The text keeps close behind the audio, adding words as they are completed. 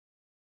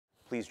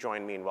Please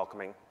join me in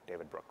welcoming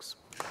David Brooks.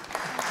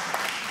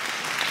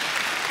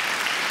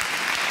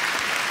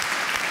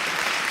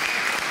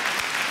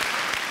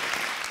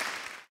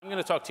 I'm going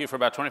to talk to you for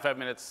about 25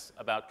 minutes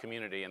about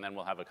community, and then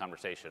we'll have a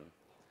conversation.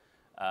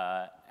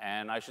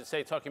 And I should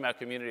say, talking about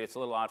community, it's a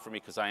little odd for me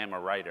because I am a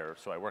writer,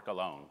 so I work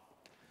alone.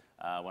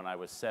 When I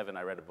was 7,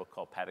 I read a book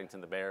called Paddington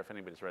the Bear, if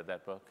anybody's read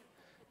that book.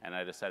 And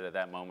I decided at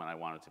that moment I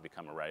wanted to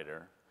become a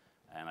writer.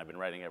 And I've been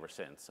writing ever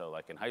since. So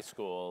like in high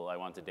school, I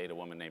wanted to date a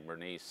woman named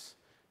Bernice,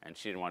 and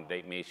she didn't want to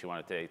date me, she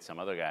wanted to date some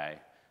other guy. And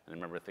I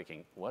remember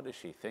thinking, what is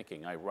she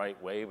thinking? I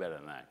write way better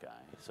than that guy.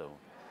 So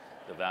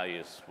the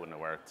values wouldn't have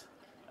worked.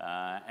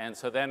 And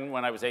so then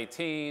when I was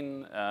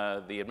 18,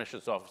 the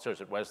admissions officers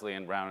at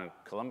Wesleyan, Brown, and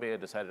Columbia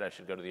decided I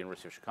should go to the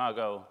University of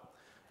Chicago,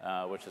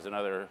 which is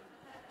another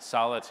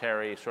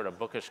solitary, sort of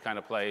bookish kind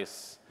of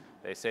place.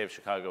 They say of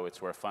Chicago,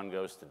 it's where fun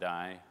goes to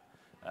die.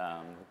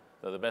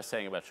 Though the best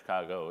saying about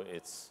Chicago,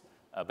 it's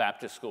a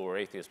Baptist school where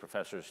atheist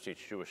professors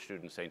teach Jewish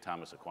students St.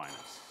 Thomas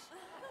Aquinas.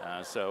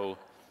 So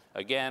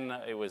again,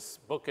 it was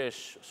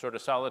bookish, sort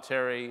of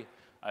solitary.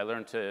 I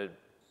learned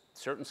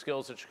certain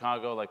skills at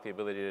Chicago, like the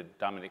ability to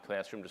dominate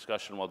classroom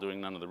discussion while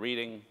doing none of the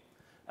reading.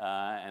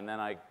 And then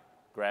I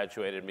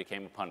graduated and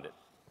became a pundit.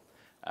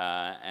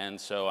 And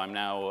so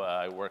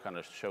I work on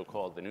a show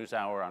called The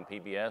NewsHour on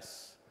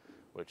PBS,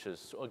 which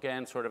is,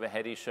 again, sort of a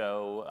heady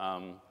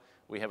show.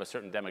 We have a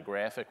certain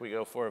demographic we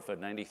go for. If a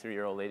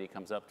 93-year-old lady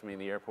comes up to me in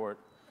the airport,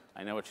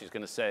 I know what she's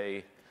going to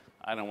say.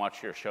 I don't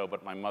watch your show,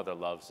 but my mother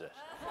loves it.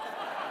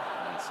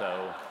 And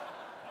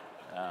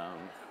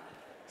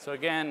so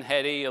again,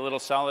 heady, a little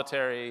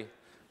solitary.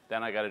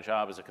 Then I got a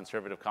job as a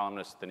conservative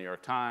columnist at the New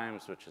York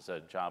Times, which is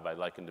a job I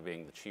liken to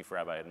being the chief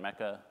rabbi at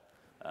Mecca.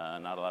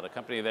 Not a lot of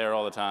company there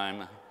all the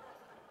time.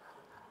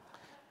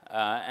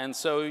 And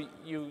so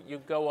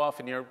you go off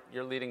and you're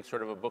leading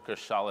sort of a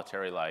bookish,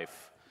 solitary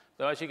life.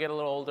 Though as you get a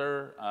little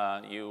older, I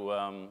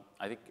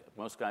think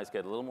most guys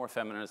get a little more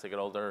feminine as they get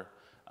older.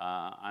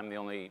 I'm the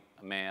only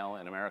male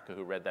in America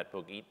who read that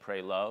book, Eat,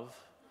 Pray, Love.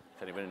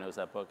 If anybody knows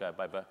that book,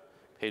 by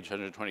page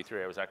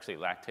 123, I was actually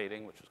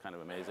lactating, which was kind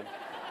of amazing.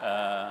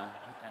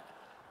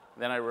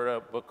 Then I wrote a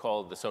book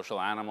called The Social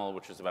Animal,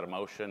 which is about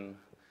emotion.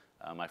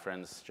 My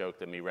friends joked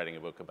that me writing a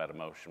book about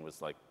emotion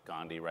was like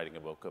Gandhi writing a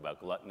book about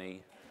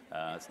gluttony.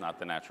 It's not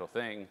the natural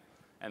thing.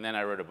 And then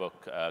I wrote a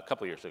book a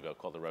couple years ago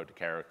called The Road to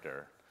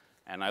Character.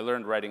 And I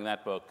learned writing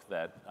that book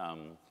that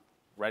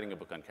writing a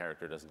book on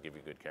character doesn't give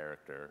you good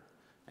character.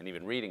 And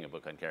even reading a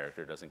book on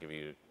character doesn't give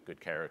you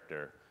good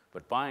character.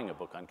 But buying a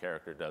book on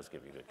character does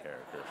give you good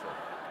character.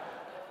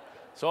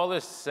 So all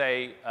this to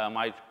say,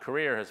 my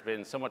career has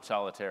been somewhat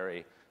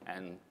solitary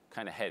and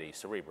kind of heady,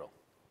 cerebral.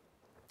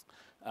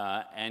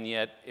 And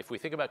yet, if we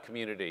think about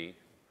community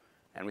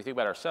and we think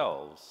about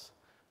ourselves,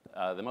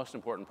 the most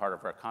important part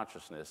of our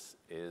consciousness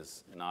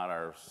is not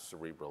our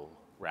cerebral,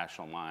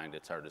 rational mind,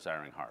 it's our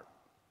desiring heart.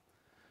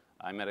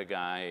 I met a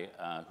guy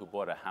who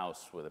bought a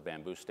house with a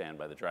bamboo stand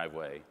by the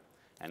driveway,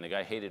 and the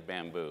guy hated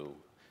bamboo,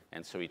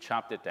 and so he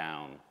chopped it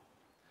down,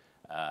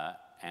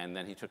 and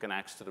then he took an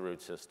axe to the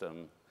root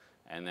system,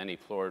 and then he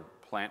poured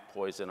plant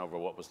poison over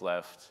what was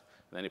left,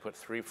 and then he put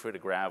 3 feet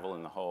of gravel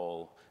in the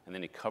hole, and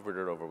then he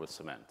covered it over with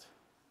cement.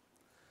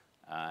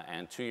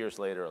 And 2 years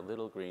later, a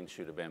little green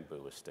shoot of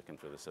bamboo was sticking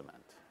through the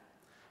cement.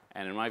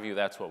 And in my view,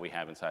 that's what we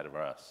have inside of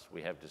us.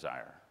 We have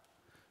desire.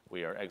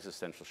 We are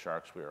existential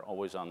sharks. We are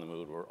always on the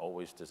move. We're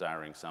always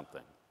desiring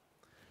something.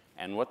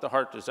 And what the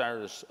heart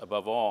desires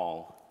above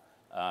all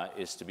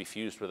is to be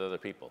fused with other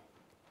people,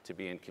 to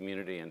be in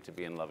community and to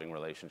be in loving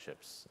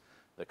relationships.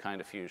 The kind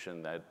of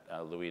fusion that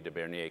Louis de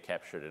Bernier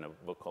captured in a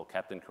book called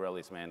Captain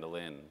Corelli's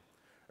Mandolin.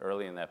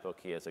 Early in that book,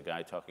 he has a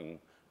guy talking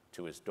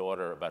to his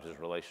daughter about his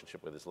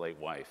relationship with his late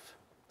wife.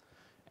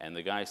 And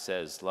the guy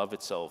says, love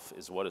itself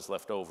is what is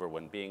left over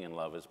when being in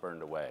love is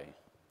burned away.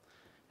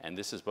 And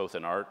this is both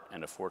an art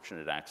and a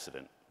fortunate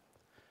accident.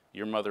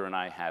 Your mother and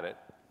I had it.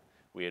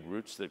 We had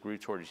roots that grew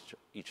towards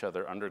each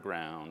other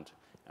underground,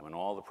 and when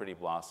all the pretty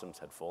blossoms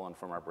had fallen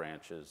from our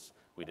branches,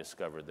 we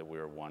discovered that we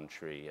were one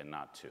tree and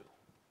not two.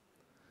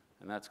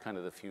 And that's kind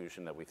of the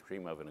fusion that we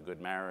dream of in a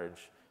good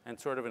marriage and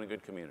sort of in a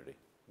good community.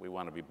 We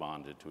want to be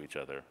bonded to each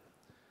other.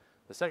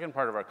 The second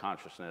part of our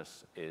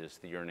consciousness is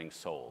the yearning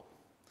soul.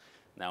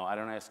 Now, I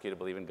don't ask you to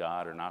believe in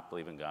God or not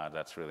believe in God.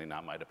 That's really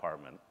not my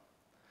department.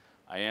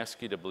 I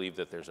ask you to believe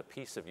that there's a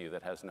piece of you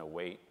that has no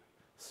weight,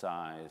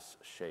 size,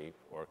 shape,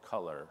 or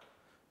color,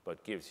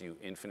 but gives you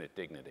infinite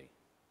dignity.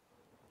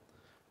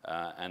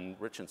 And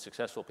rich and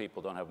successful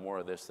people don't have more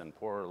of this than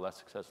poorer, less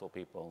successful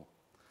people.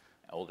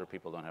 Older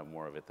people don't have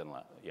more of it than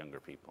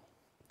younger people.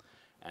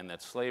 And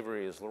that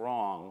slavery is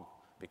wrong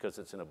because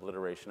it's an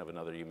obliteration of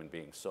another human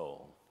being's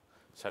soul.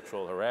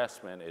 Sexual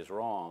harassment is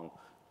wrong,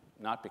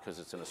 not because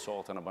it's an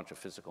assault on a bunch of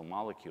physical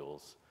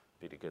molecules,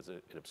 but because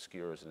it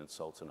obscures and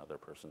insults another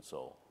person's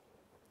soul.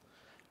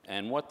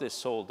 And what this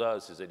soul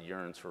does is it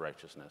yearns for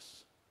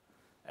righteousness.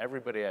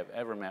 Everybody I've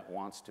ever met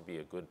wants to be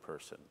a good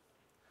person.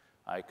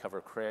 I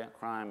cover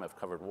crime, I've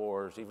covered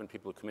wars, even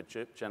people who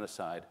commit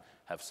genocide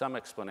have some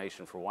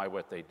explanation for why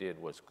what they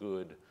did was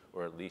good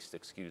or at least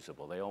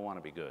excusable. They all want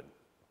to be good.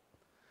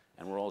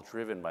 And we're all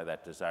driven by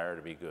that desire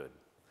to be good.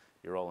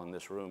 You're all in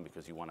this room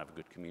because you want to have a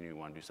good community, you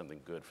want to do something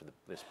good for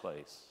this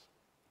place.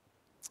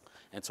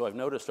 And so I've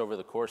noticed over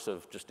the course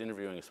of just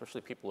interviewing,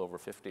 especially people over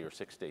 50 or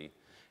 60,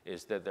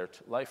 is that their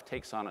life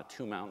takes on a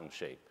two-mountain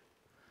shape.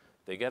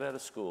 They get out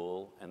of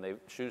school and they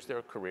choose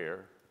their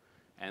career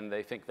and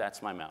they think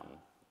that's my mountain.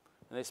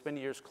 And they spend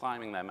years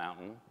climbing that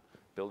mountain,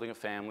 building a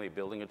family,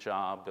 building a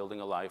job,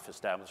 building a life,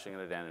 establishing an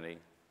identity.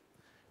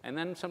 And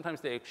then sometimes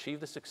they achieve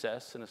the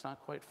success and it's not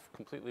quite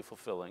completely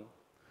fulfilling,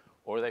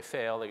 or they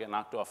fail, they get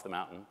knocked off the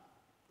mountain,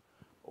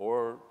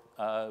 or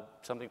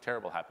something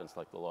terrible happens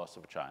like the loss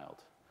of a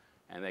child,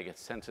 and they get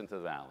sent into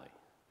the valley.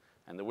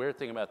 And the weird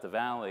thing about the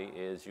valley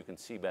is you can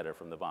see better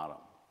from the bottom.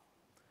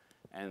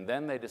 And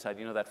then they decide,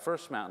 you know, that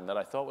first mountain that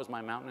I thought was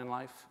my mountain in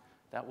life,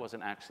 that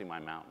wasn't actually my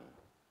mountain.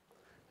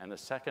 And the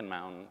second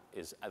mountain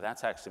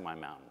that's actually my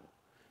mountain.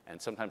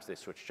 And sometimes they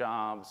switch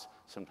jobs,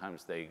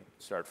 sometimes they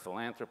start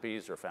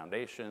philanthropies or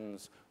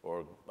foundations,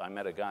 or I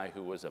met a guy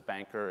who was a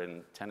banker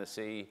in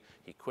Tennessee.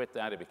 He quit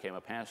that, he became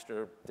a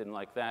pastor, didn't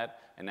like that,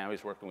 and now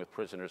he's working with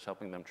prisoners,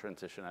 helping them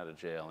transition out of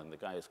jail, and the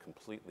guy is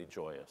completely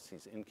joyous.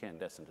 He's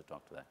incandescent to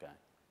talk to that guy.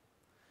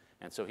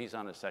 And so he's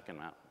on his second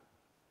mountain.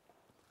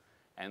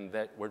 And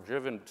that we're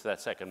driven to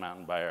that second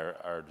mountain by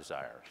our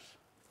desires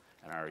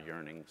and our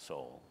yearning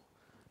soul.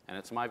 And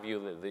it's my view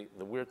that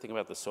the weird thing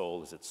about the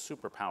soul is it's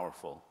super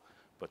powerful,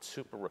 but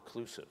super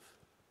reclusive.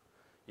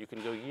 You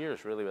can go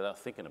years really without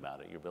thinking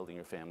about it. You're building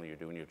your family, you're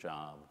doing your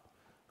job.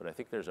 But I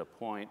think there's a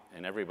point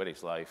in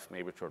everybody's life,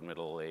 maybe toward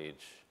middle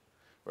age,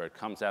 where it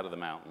comes out of the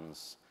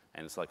mountains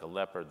and it's like a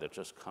leopard that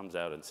just comes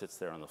out and sits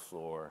there on the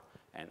floor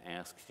and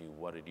asks you,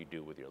 what did you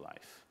do with your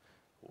life?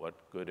 What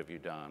good have you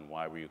done?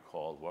 Why were you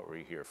called? What were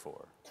you here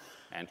for?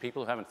 And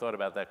people who haven't thought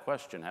about that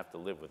question have to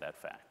live with that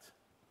fact.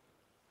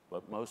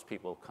 But most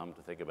people come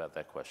to think about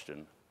that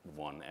question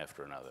one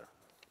after another.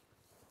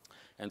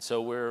 And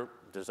so we're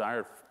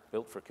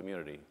built for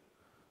community,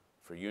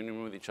 for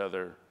union with each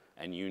other,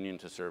 and union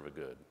to serve a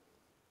good.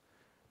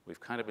 We've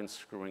kind of been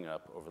screwing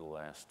up over the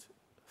last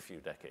few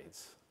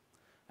decades.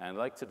 And I'd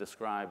like to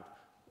describe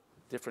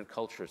different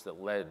cultures that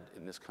led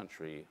in this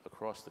country,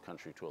 across the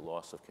country, to a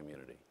loss of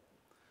community.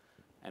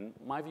 And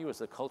my view is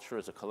that culture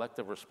is a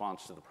collective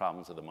response to the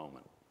problems of the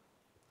moment.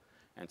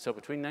 And so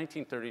between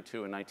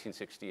 1932 and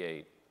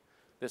 1968,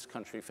 this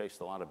country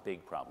faced a lot of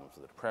big problems,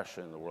 the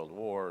Depression, the World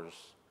Wars,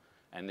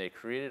 and they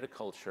created a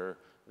culture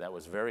that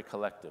was very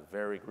collective,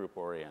 very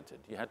group-oriented.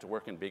 You had to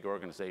work in big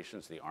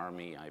organizations, the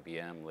Army,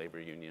 IBM, labor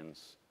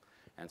unions.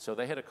 And so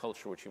they had a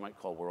culture which you might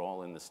call, we're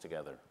all in this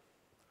together.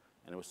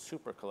 And it was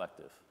super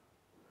collective.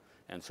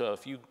 And so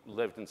if you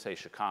lived in, say,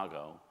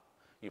 Chicago,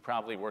 you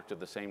probably worked at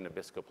the same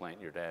Nabisco plant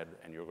your dad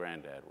and your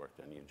granddad worked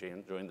in. You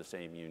joined the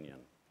same union.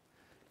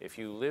 If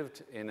you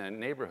lived in a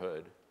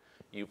neighborhood,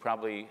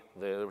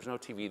 there was no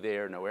TV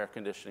there, no air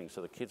conditioning,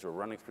 so the kids were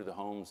running through the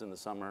homes in the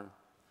summer,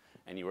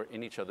 and you were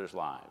in each other's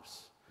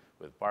lives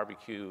with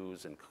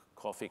barbecues and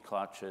coffee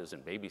clutches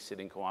and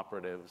babysitting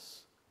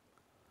cooperatives.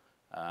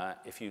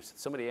 If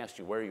somebody asked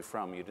you, where are you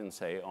from? You didn't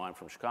say, oh, I'm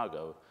from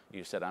Chicago.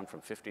 You said, I'm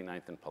from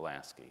 59th and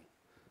Pulaski,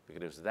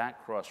 because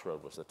that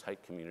crossroad was the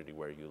tight community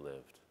where you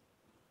lived.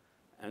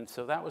 And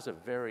so that was a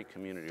very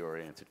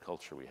community-oriented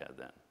culture we had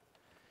then.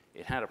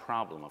 It had a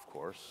problem, of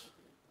course.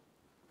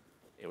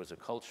 It was a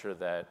culture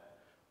that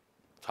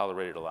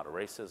tolerated a lot of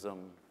racism,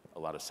 a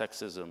lot of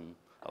sexism,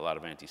 a lot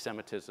of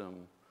anti-Semitism,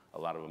 a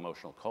lot of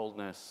emotional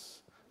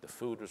coldness. The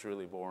food was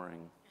really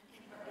boring.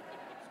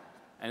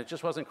 And it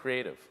just wasn't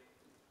creative.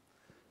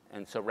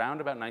 And so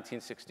round about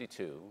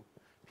 1962,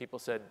 people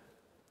said,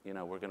 you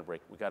know, we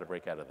got to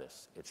break out of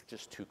this. It's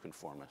just too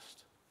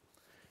conformist.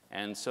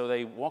 And so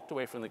they walked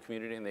away from the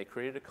community and they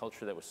created a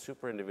culture that was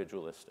super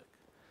individualistic.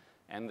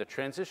 And the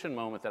transition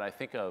moment that I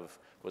think of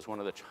was one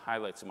of the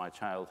highlights of my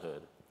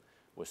childhood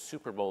was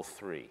Super Bowl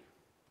III.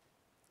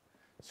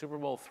 Super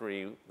Bowl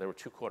III, there were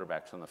two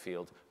quarterbacks on the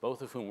field,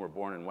 both of whom were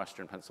born in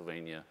Western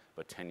Pennsylvania,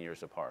 but 10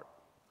 years apart.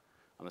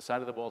 On the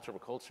side of the ball for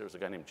Colts, there was a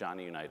guy named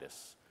Johnny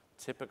Unitas,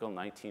 typical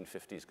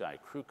 1950s guy,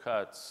 crew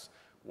cuts,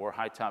 wore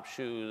high-top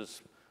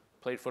shoes,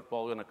 played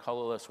football in a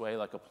colorless way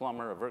like a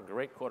plumber, a very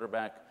great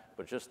quarterback,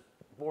 but just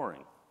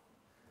boring.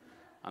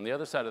 On the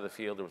other side of the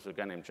field, there was a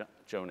guy named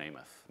Joe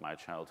Namath, my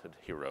childhood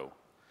hero.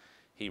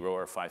 He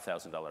wore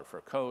 $5,000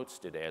 fur coats,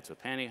 did ads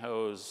with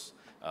pantyhose,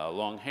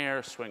 long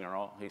hair,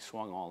 he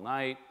swung all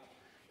night.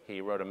 He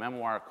wrote a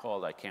memoir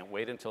called I Can't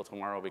Wait Until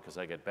Tomorrow Because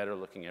I Get Better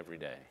Looking Every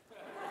Day.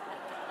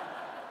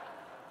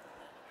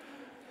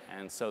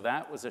 And so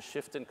that was a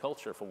shift in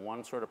culture from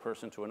one sort of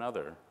person to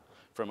another,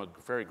 from a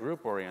very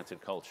group-oriented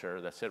culture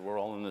that said we're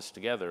all in this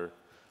together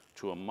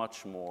to a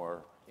much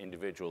more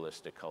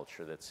individualistic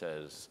culture that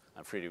says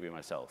I'm free to be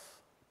myself.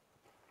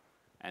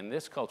 And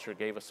this culture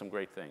gave us some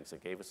great things.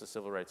 It gave us the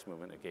civil rights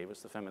movement. It gave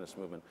us the feminist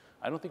movement.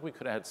 I don't think we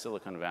could have had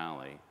Silicon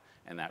Valley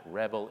and that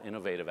rebel,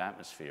 innovative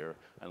atmosphere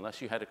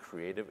unless you had a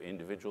creative,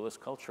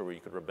 individualist culture where you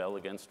could rebel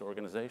against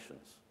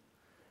organizations.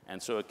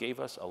 And so it gave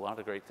us a lot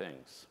of great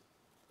things.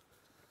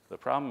 The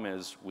problem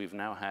is we've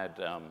now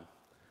had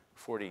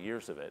 40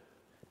 years of it,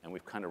 and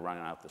we've kind of run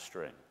out the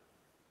string.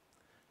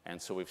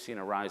 And so we've seen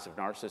a rise of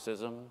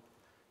narcissism.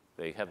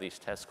 They have these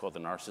tests called the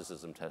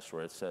narcissism test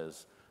where it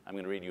says, I'm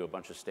going to read you a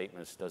bunch of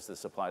statements. Does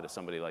this apply to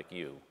somebody like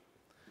you?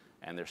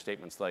 And they're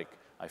statements like,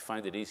 I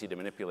find it easy to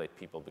manipulate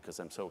people because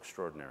I'm so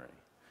extraordinary.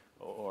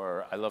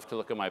 Or I love to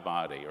look at my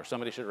body. Or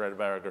somebody should write a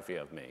biography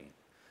of me.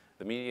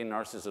 The median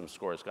narcissism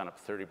score has gone up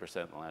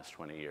 30% in the last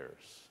 20 years.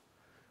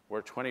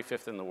 We're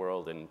 25th in the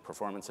world in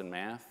performance in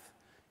math.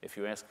 If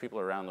you ask people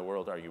around the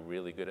world, are you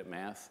really good at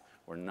math?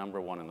 We're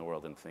 #1 in the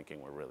world in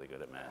thinking we're really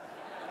good at math.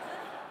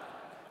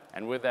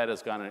 And with that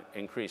has gone an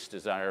increased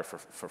desire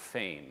for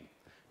fame.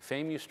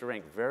 Fame used to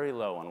rank very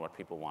low on what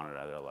people wanted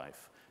out of their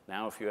life.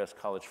 Now, if you ask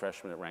college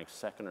freshmen, it ranks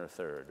 2nd or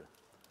 3rd.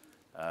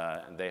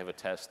 And they have a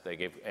test.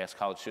 They ask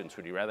college students,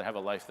 would you rather have a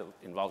life that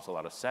involves a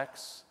lot of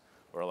sex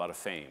or a lot of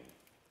fame?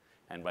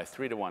 And by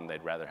 3 to 1,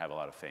 they'd rather have a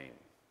lot of fame.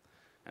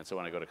 And so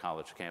when I go to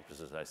college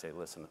campuses, I say,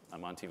 listen,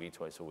 I'm on TV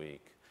twice a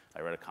week.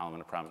 I read a column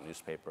in a prominent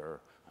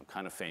newspaper. I'm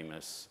kind of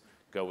famous.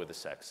 Go with the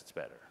sex. It's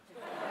better.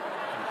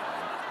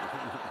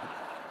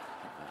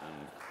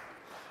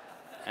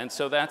 And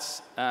so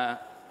that's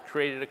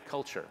created a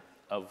culture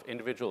of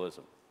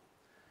individualism.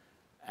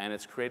 And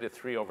it's created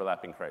 3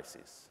 overlapping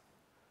crises.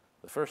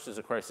 The first is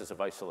a crisis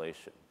of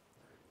isolation.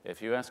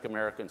 If you ask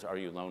Americans, are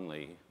you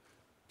lonely?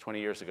 20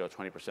 years ago,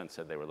 20%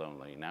 said they were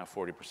lonely. Now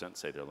 40%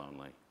 say they're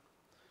lonely.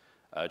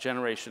 A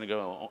generation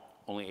ago,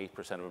 only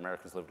 8% of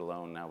Americans lived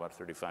alone. Now about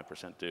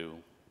 35% do.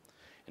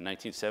 In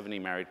 1970,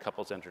 married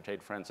couples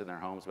entertained friends in their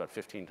homes about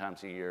 15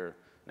 times a year.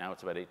 Now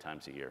it's about 8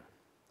 times a year.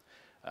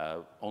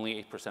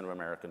 Only 8% of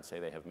Americans say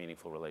they have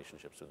meaningful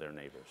relationships with their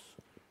neighbors.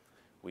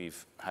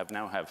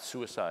 Now have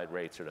suicide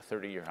rates at a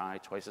 30-year high.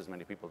 Twice as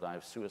many people die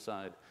of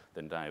suicide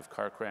than die of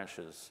car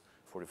crashes.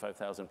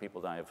 45,000 people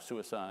die of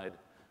suicide,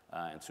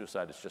 and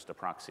suicide is just a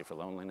proxy for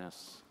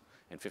loneliness.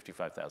 And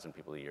 55,000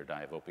 people a year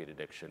die of opiate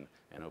addiction,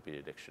 and opiate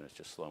addiction is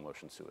just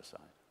slow-motion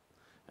suicide.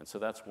 And so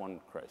that's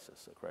one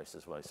crisis, a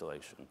crisis of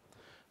isolation.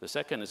 The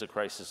second is a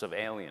crisis of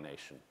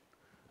alienation,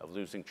 of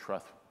losing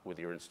trust with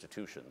your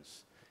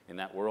institutions. In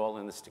that we're all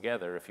in this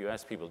together. If you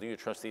ask people, do you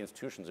trust the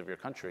institutions of your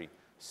country?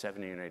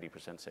 70 and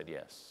 80% said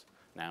yes.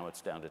 Now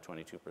it's down to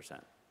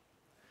 22%.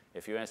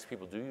 If you ask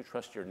people, do you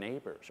trust your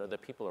neighbors? Are the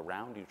people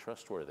around you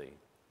trustworthy?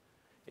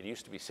 It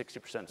used to be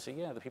 60% say,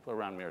 yeah, the people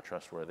around me are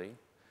trustworthy.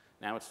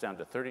 Now it's down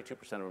to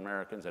 32% of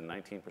Americans and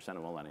 19%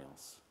 of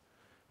millennials.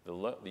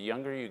 The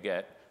younger you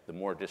get, the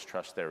more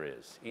distrust there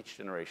is. Each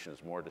generation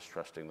is more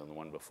distrusting than the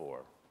one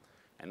before.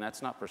 And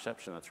that's not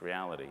perception, that's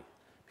reality.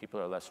 People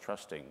are less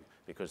trusting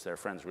because their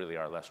friends really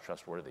are less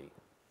trustworthy.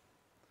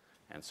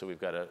 And so we've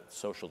got a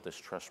social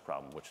distrust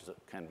problem, which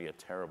can be a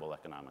terrible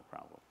economic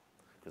problem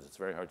because it's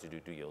very hard to do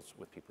deals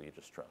with people you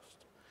just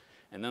trust.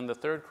 And then the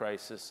third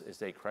crisis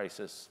is a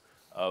crisis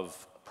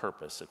of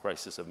purpose, a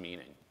crisis of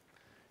meaning.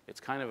 It's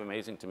kind of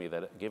amazing to me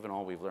that given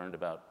all we've learned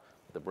about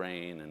the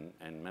brain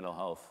and mental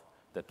health,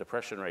 that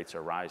depression rates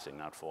are rising,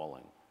 not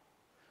falling.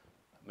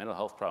 Mental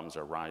health problems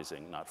are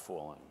rising, not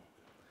falling.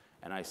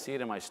 And I see it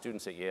in my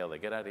students at Yale. They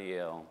get out of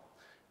Yale,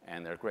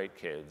 and they're great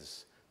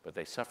kids, but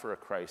they suffer a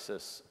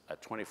crisis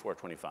at 24,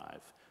 25.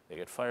 They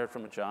get fired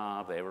from a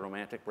job, they have a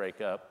romantic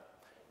breakup,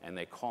 and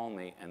they call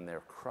me, and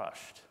they're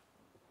crushed.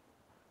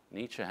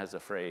 Nietzsche has a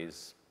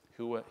phrase,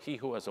 he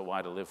who has a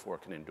why to live for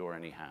can endure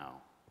anyhow.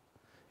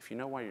 If you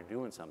know why you're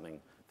doing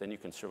something, then you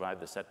can survive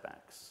the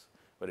setbacks.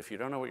 But if you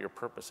don't know what your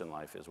purpose in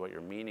life is, what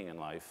your meaning in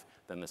life,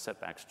 then the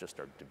setbacks just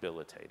are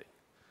debilitating.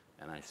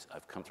 And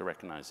I've come to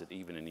recognize that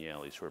even in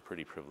Yale, these were a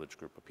pretty privileged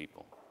group of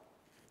people.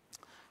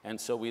 And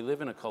so we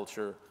live in a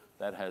culture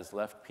that has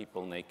left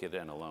people naked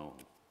and alone.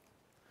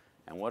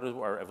 And what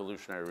do our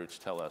evolutionary roots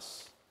tell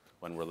us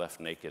when we're left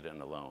naked and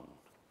alone?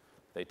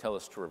 They tell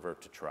us to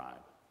revert to tribe.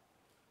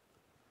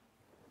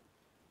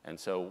 And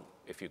so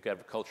if you've got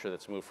a culture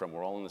that's moved from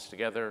we're all in this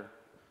together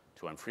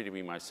to I'm free to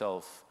be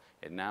myself,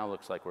 it now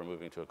looks like we're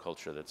moving to a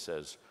culture that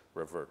says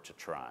revert to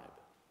tribe.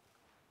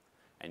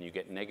 And you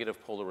get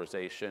negative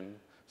polarization.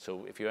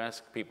 So if you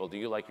ask people, do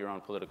you like your own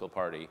political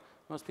party?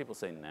 Most people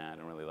say, nah, I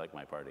don't really like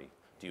my party.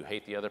 Do you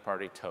hate the other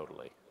party?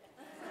 Totally.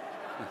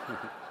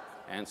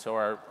 And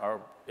so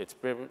it's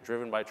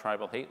driven by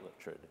tribal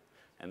hatred.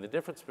 And the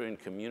difference between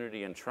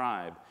community and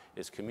tribe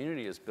is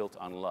community is built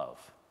on love.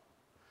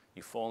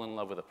 You fall in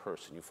love with a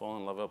person, you fall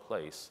in love with a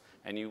place,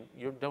 and you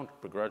don't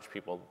begrudge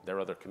people their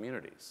other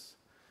communities.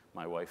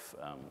 My wife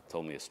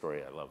told me a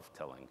story I love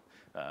telling,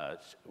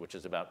 which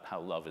is about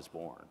how love is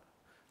born.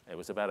 It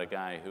was about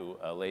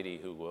a lady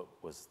who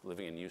was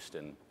living in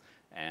Houston,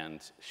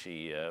 and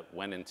she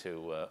went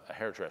into a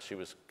hairdresser. She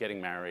was getting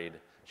married.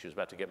 She was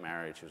about to get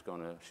married. She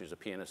was a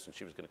pianist, and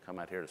she was going to come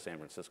out here to San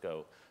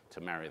Francisco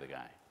to marry the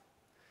guy.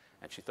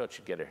 And she thought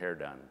she'd get her hair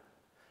done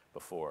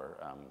before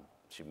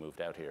she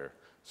moved out here.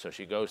 So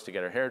she goes to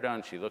get her hair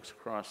done. She looks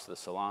across the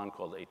salon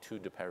called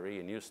Etude de Paris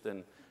in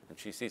Houston, and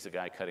she sees a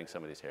guy cutting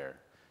somebody's hair.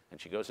 And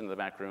she goes into the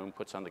back room,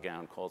 puts on the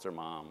gown, calls her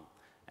mom,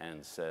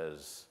 and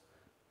says,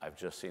 I've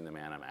just seen the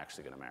man I'm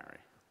actually going to marry.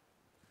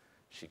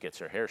 She gets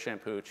her hair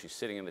shampooed. She's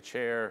sitting in the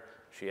chair.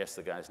 She asks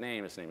the guy's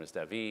name. His name is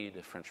David,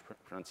 a French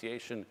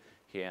pronunciation.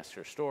 He asks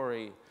her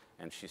story,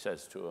 and she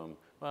says to him,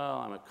 well,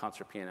 I'm a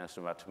concert pianist.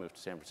 I'm about to move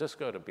to San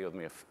Francisco to be with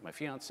my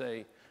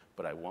fiance,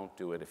 but I won't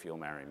do it if you'll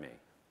marry me.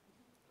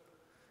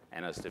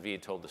 And as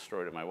David told the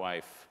story to my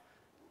wife,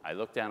 I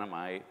looked down at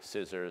my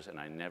scissors, and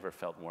I never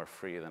felt more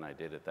free than I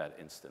did at that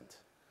instant.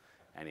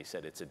 And he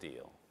said, it's a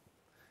deal.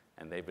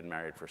 And they've been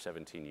married for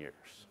 17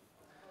 years.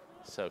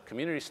 So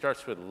community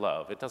starts with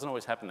love. It doesn't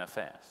always happen that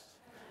fast,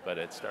 but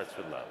it starts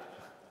with love.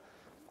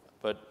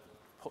 But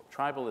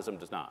tribalism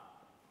does not.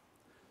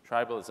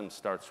 Tribalism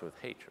starts with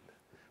hatred,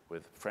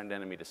 with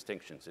friend-enemy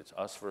distinctions. It's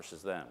us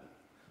versus them.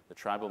 The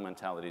tribal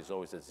mentality is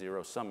always a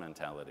zero-sum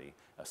mentality,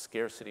 a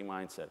scarcity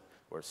mindset,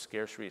 where it's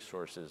scarce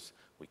resources,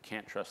 we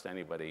can't trust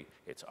anybody,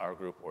 it's our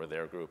group or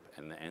their group,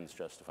 and the ends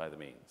justify the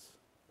means.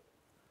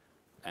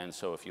 And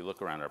so if you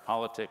look around our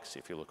politics,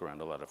 if you look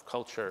around a lot of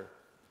culture,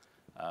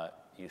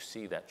 you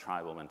see that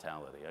tribal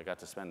mentality. I got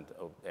to spend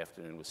an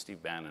afternoon with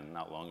Steve Bannon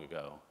not long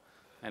ago,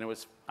 and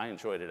I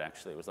enjoyed it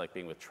actually. It was like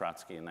being with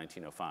Trotsky in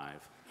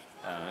 1905.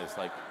 It's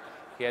like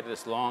he had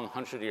this long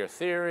 100-year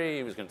theory,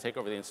 he was going to take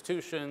over the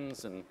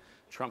institutions, and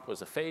Trump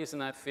was a phase in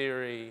that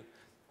theory.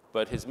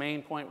 But his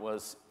main point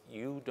was,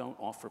 you don't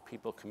offer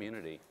people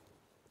community.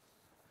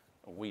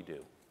 We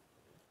do.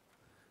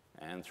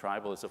 And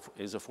tribal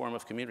is a form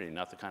of community,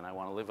 not the kind I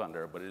want to live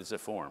under, but it is a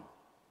form.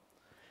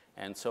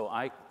 And so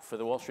for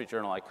the Wall Street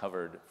Journal, I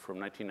covered from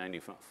 1990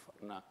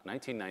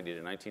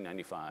 to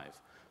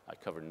 1995, I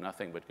covered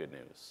nothing but good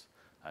news.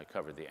 I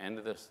covered the end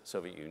of the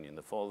Soviet Union,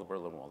 the fall of the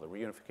Berlin Wall, the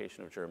reunification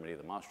of Germany,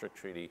 the Maastricht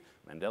Treaty,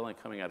 Mandela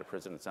coming out of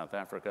prison in South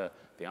Africa,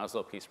 the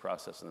Oslo peace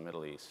process in the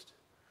Middle East.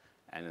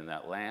 And in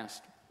that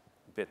last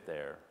bit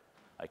there,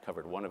 I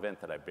covered one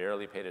event that I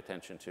barely paid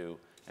attention to,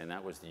 and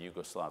that was the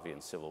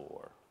Yugoslavian Civil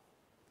War.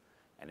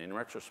 And in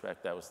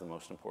retrospect, that was the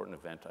most important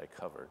event I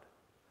covered,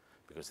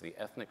 because the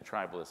ethnic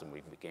tribalism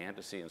we began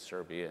to see in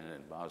Serbia and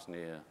in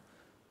Bosnia,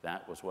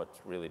 that was what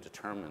really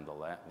determined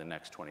the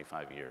next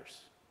 25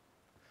 years.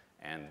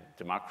 And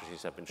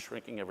democracies have been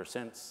shrinking ever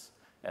since,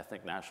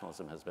 ethnic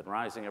nationalism has been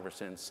rising ever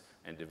since,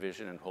 and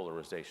division and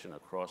polarization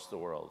across the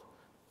world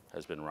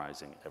has been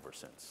rising ever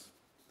since.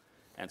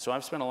 And so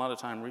I've spent a lot of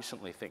time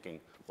recently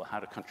thinking, well, how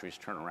do countries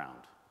turn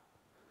around?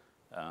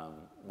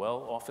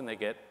 Well, often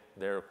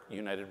they're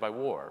united by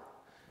war.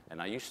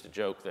 And I used to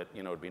joke that,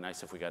 it'd be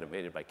nice if we got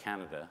invaded by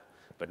Canada,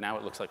 but now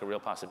it looks like a real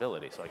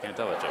possibility, so I can't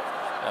tell that joke.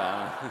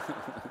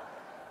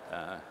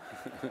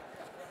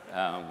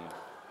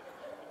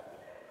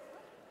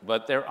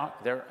 But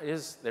there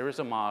is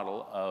a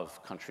model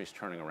of countries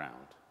turning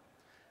around.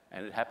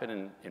 And it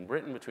happened in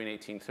Britain between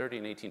 1830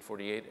 and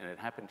 1848, and it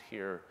happened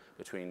here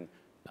between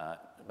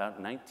about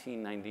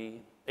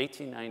 1890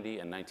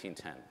 and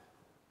 1910.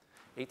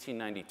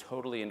 1890,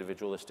 totally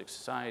individualistic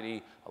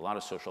society, a lot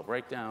of social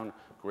breakdown,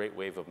 great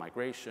wave of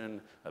migration,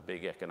 a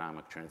big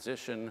economic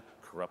transition,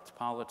 corrupt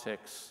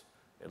politics.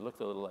 It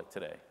looked a little like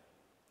today.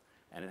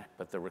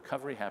 But the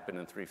recovery happened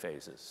in 3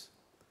 phases.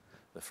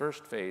 The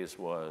first phase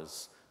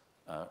was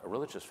a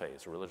religious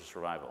phase, a religious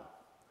revival.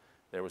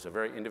 There was a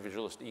very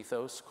individualist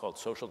ethos called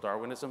social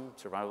Darwinism,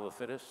 survival of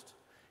the fittest.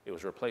 It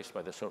was replaced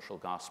by the social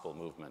gospel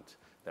movement,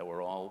 that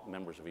we're all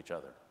members of each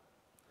other.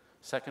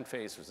 Second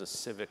phase was a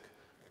civic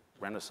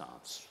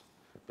renaissance.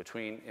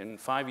 In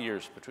 5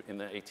 years, in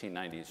the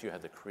 1890s, you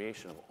had the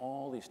creation of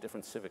all these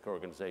different civic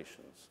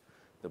organizations,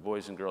 the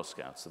Boys and Girl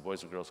Scouts, the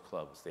Boys and Girls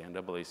Clubs, the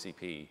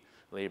NAACP,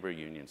 labor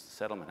unions, the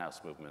settlement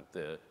house movement,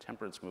 the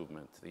temperance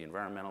movement, the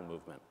environmental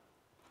movement.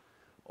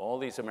 All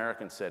these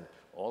Americans said,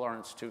 all our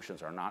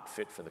institutions are not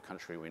fit for the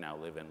country we now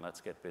live in.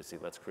 Let's get busy,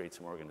 let's create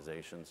some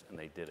organizations, and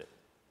they did it.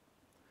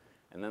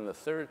 And then the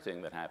third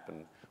thing that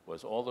happened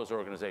was all those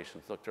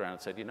organizations looked around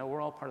and said,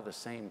 we're all part of the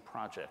same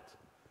project.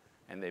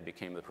 And they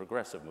became the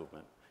progressive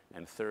movement.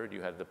 And third,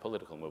 you had the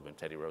political movement,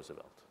 Teddy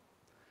Roosevelt.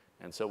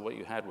 And so what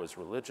you had was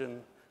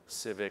religion,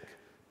 civic,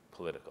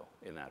 political,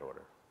 in that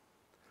order.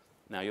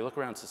 Now, you look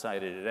around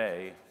society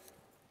today,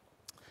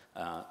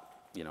 I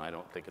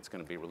don't think it's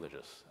going to be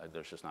religious.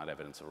 There's just not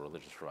evidence of a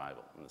religious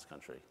revival in this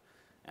country.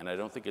 And I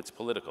don't think it's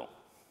political.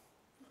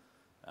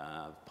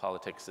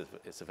 Politics is,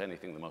 if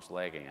anything, the most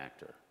lagging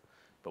actor.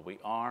 But we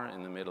are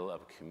in the middle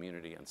of a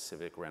community and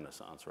civic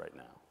renaissance right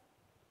now.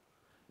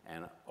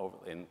 And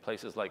in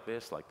places like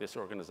this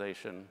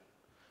organization,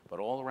 but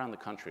all around the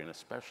country, and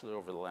especially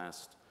over the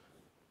last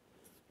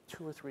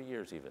 2 or 3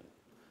 years even,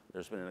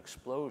 there's been an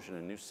explosion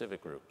in new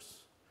civic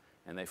groups.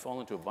 And they fall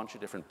into a bunch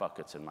of different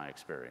buckets in my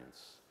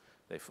experience.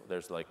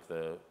 There's like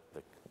the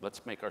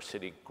let's make our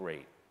city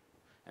great.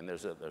 And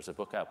there's a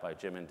book out by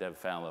Jim and Deb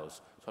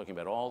Fallows talking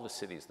about all the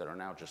cities that are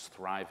now just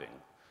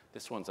thriving.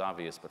 This one's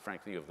obvious, but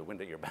frankly, you have the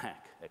wind at your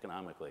back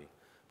economically.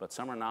 But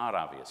some are not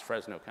obvious.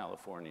 Fresno,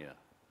 California,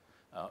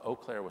 Eau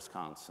Claire,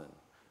 Wisconsin,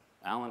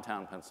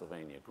 Allentown,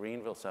 Pennsylvania,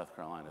 Greenville, South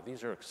Carolina.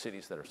 These are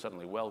cities that are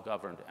suddenly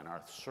well-governed and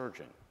are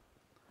surging.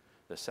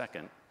 The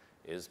second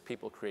is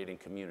people creating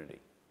community,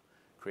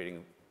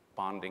 creating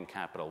bonding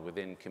capital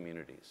within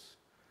communities.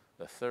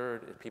 The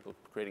third is people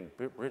creating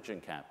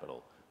bridging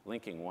capital,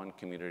 linking one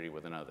community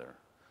with another.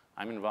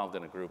 I'm involved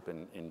in a group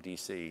in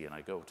DC, and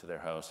I go to their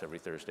house every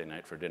Thursday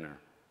night for dinner.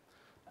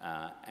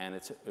 And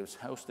it was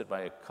hosted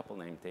by a couple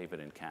named David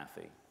and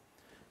Kathy.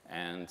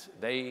 And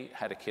they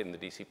had a kid in the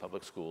DC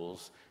public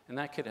schools, and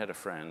that kid had a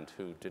friend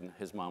who didn't,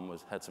 his mom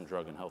had some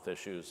drug and health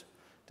issues,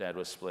 dad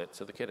was split,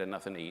 so the kid had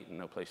nothing to eat and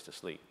no place to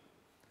sleep.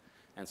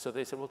 And so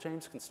they said, well,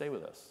 James can stay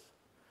with us.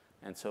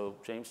 And so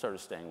James started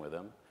staying with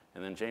him,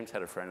 and then James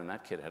had a friend, and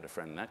that kid had a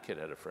friend, and that kid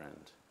had a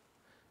friend.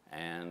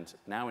 And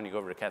now when you go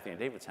over to Kathy and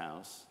David's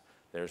house,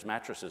 there's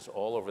mattresses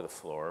all over the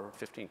floor.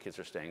 15 kids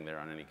are staying there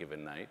on any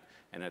given night.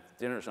 And at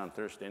dinners on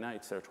Thursday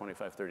nights, there are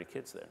 25, 30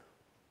 kids there.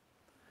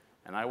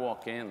 And I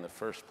walk in the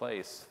first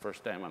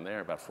time I'm there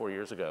about 4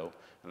 years ago,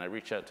 and I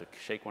reach out to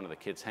shake one of the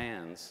kids'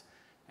 hands,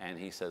 and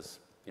he says,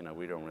 you know,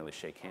 we don't really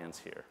shake hands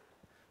here.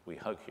 We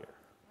hug here.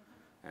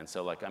 And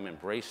so like I'm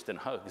embraced in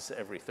hugs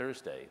every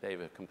Thursday. They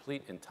have a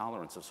complete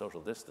intolerance of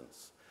social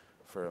distance.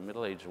 For a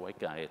middle-aged white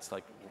guy, it's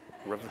like,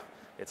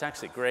 it's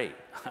actually great.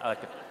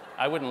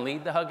 I wouldn't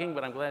lead the hugging,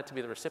 but I'm glad to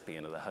be the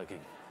recipient of the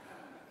hugging.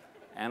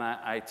 And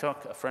I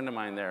took a friend of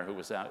mine there who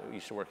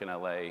used to work in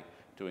LA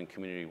doing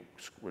community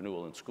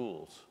renewal in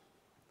schools.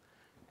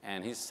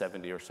 And he's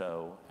 70 or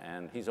so,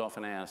 and he's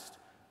often asked,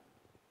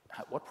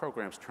 what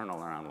programs turn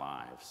around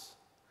lives?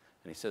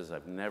 And he says,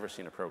 I've never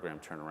seen a program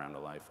turn around a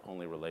life,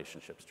 only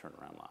relationships turn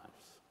around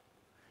lives.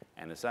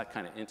 And it's that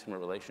kind of intimate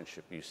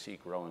relationship you see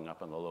growing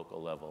up on the local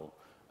level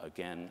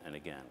again and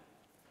again.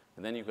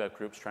 And then you've got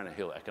groups trying to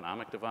heal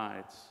economic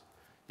divides.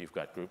 You've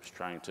got groups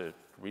trying to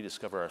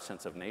rediscover our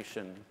sense of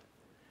nation.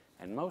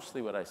 And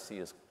mostly what I see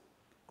is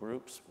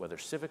groups, whether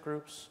civic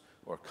groups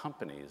or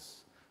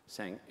companies,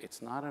 saying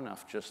it's not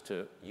enough just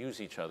to use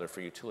each other for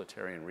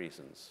utilitarian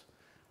reasons.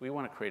 We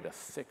want to create a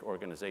thick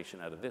organization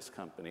out of this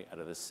company, out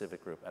of this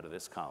civic group, out of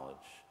this college.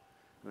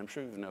 And I'm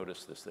sure you've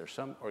noticed this. There are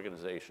some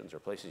organizations or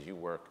places you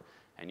work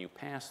and you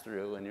pass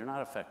through and you're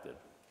not affected.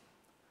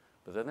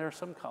 But then there are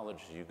some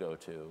colleges you go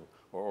to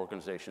or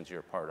organizations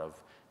you're a part of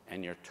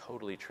and you're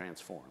totally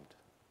transformed.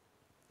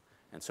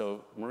 And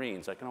so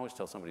Marines, I can always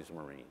tell somebody's a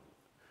Marine.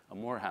 A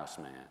Morehouse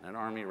man, an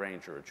Army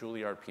Ranger, a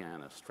Juilliard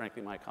pianist,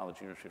 frankly my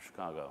college, University of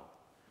Chicago,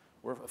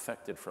 we're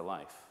affected for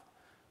life.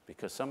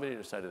 Because somebody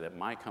decided that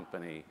my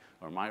company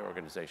or my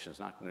organization is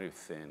not going to do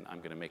thin, I'm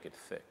going to make it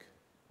thick.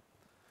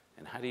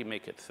 And how do you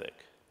make it thick?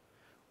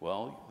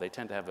 Well, they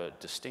tend to have a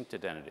distinct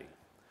identity.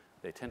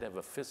 They tend to have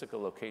a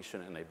physical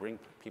location, and they bring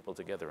people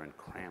together in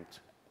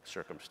cramped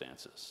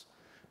circumstances.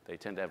 They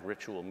tend to have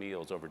ritual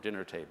meals over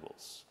dinner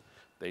tables.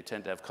 They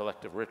tend to have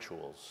collective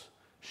rituals,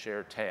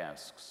 shared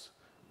tasks,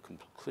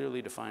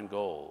 clearly defined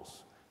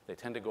goals. They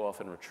tend to go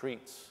off in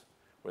retreats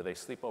where they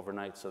sleep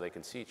overnight so they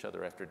can see each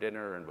other after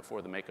dinner and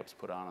before the makeup's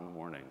put on in the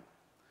morning.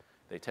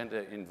 They tend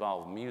to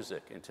involve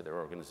music into their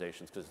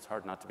organizations because it's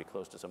hard not to be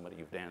close to somebody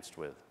you've danced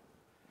with.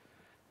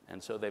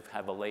 And so they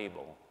have a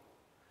label.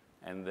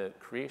 And the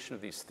creation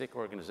of these thick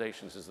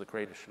organizations is the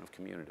creation of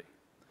community.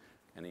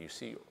 And you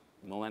see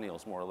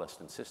millennials more or less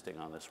insisting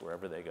on this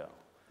wherever they go.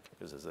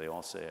 Because as they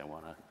all say, I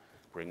want to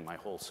bring my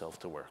whole self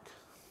to work.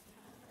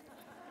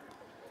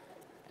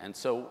 And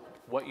so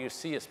what you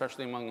see,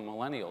 especially among the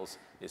millennials,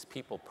 is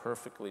people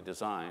perfectly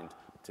designed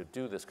to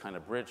do this kind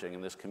of bridging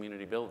and this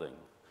community building.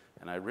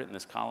 And I've written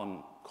this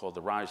column called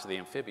The Rise of the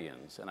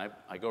Amphibians. And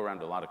I go around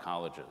to a lot of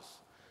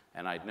colleges.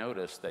 And I'd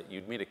noticed that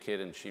you'd meet a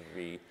kid and she'd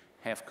be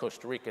half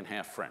Costa Rican,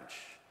 half French,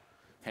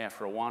 half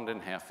Rwandan,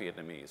 half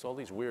Vietnamese, all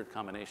these weird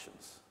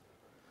combinations.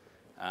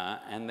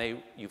 And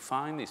you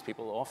find these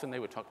people, often they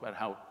would talk about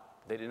how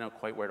they didn't know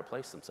quite where to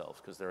place themselves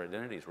because their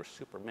identities were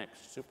super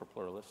mixed, super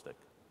pluralistic.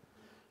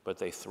 But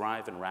they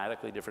thrive in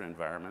radically different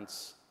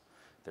environments.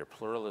 Their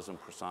pluralism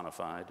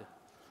personified.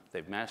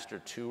 They've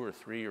mastered 2 or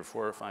 3 or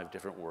 4 or 5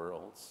 different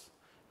worlds.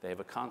 They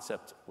have a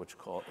concept which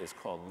is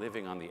called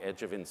living on the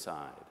edge of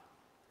inside.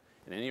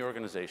 In any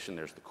organization,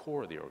 there's the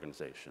core of the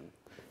organization,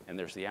 and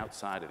there's the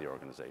outside of the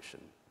organization.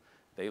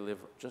 They live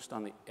just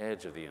on the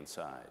edge of the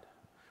inside,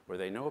 where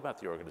they know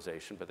about the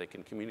organization, but they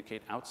can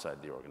communicate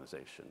outside the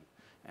organization.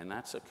 And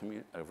that's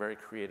a very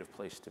creative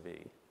place to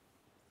be.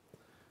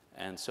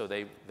 And so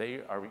they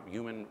are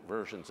human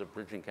versions of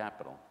bridging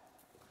capital.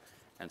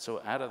 And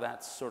so out of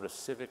that sort of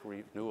civic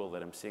renewal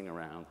that I'm seeing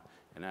around,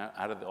 and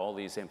out of all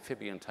these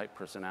amphibian-type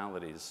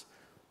personalities,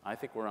 I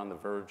think we're on the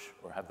verge,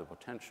 or have the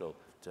potential,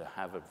 to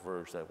have a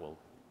verge that will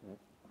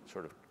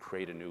sort of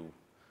create a new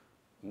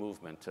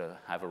movement, to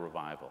have a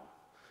revival.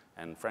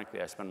 And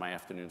frankly, I spend my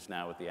afternoons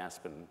now at the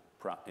Aspen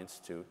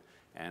Institute,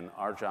 and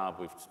our job,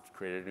 we've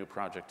created a new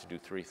project to do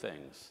 3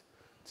 things.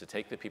 To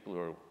take the people who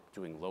are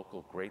doing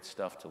local great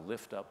stuff, to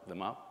lift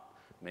them up,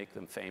 make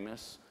them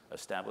famous,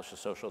 establish a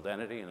social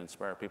identity, and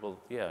inspire people,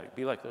 yeah,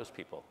 be like those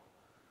people.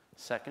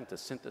 Second, to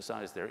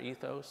synthesize their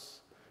ethos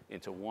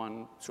into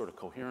one sort of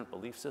coherent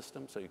belief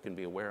system so you can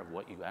be aware of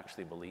what you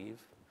actually believe.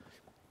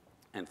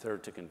 and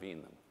third, to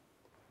convene them.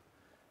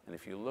 And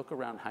if you look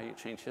around how you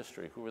change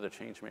history, who are the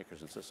change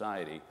makers in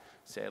society?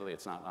 Sadly,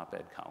 it's not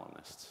op-ed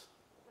columnists.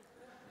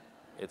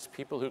 It's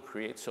people who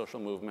create social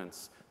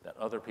movements that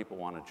other people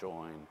want to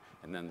join,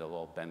 and then they'll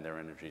all bend their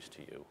energies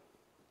to you.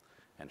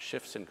 And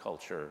shifts in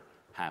culture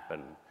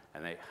happen,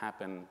 and they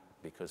happen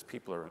because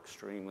people are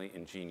extremely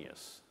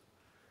ingenious.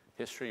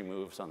 History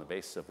moves on the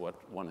basis of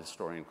what one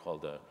historian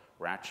called a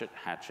ratchet,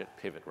 hatchet,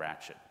 pivot,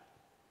 ratchet.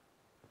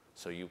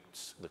 So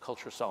the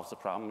culture solves the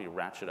problem, you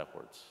ratchet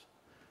upwards.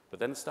 But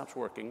then it stops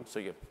working, so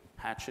you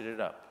hatchet it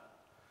up.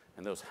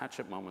 And those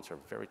hatchet moments are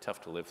very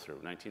tough to live through.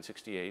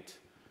 1968,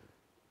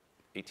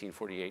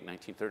 1848,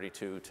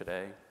 1932,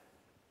 today.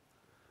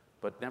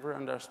 But never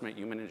underestimate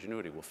human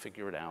ingenuity. We'll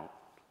figure it out.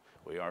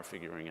 We are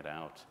figuring it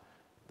out.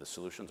 The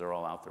solutions are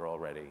all out there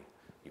already.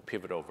 You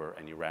pivot over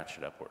and you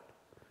ratchet upward.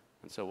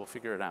 And so we'll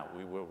figure it out.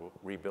 We will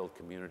rebuild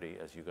community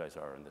as you guys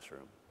are in this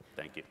room.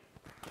 Thank you.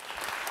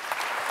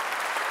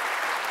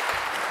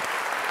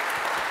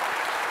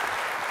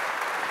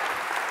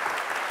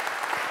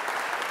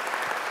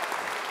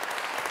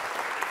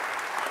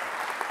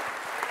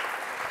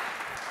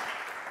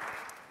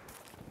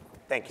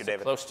 Thank you,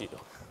 David. Close to you.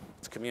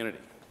 It's community.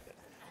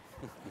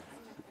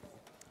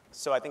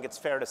 So I think it's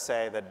fair to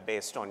say that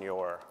based on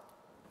your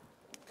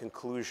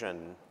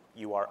conclusion,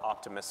 you are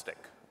optimistic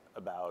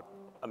about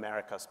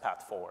America's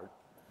path forward.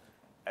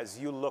 As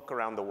you look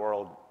around the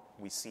world,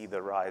 we see the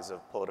rise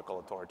of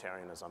political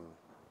authoritarianism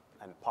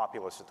and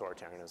populist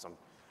authoritarianism.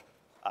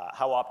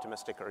 How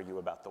optimistic are you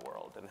about the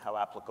world, and how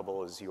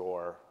applicable is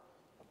your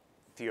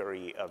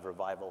theory of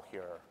revival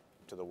here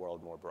to the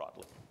world more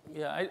broadly?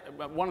 Yeah,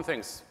 one of the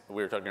things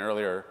we were talking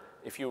earlier,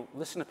 if you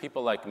listen to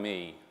people like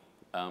me,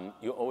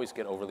 you always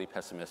get overly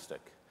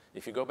pessimistic.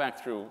 If you go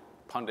back through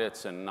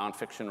pundits and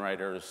nonfiction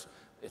writers,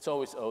 it's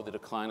always, oh, the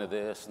decline of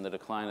this and the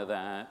decline of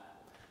that.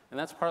 And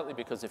that's partly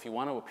because if you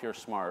want to appear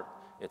smart,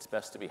 it's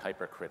best to be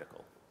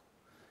hypercritical.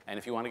 And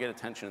if you want to get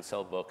attention and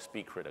sell books,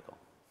 be critical.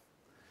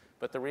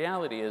 But the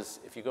reality is,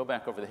 if you go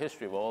back over the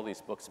history of all these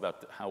books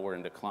about how we're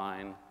in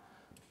decline,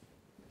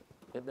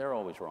 they're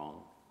always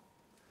wrong.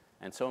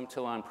 And so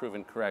until I'm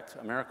proven correct,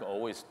 America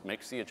always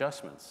makes the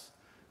adjustments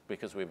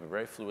because we have a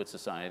very fluid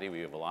society,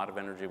 we have a lot of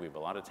energy, we have a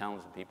lot of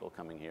talented people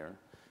coming here.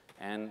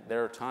 And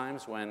there are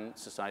times when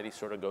society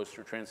sort of goes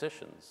through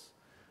transitions,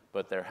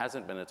 but there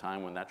hasn't been a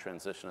time when that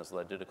transition has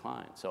led to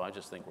decline. So I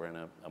just think we're in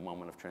a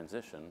moment of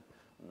transition,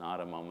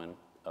 not a moment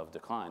of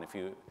decline.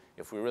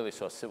 If we really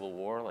saw civil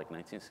war like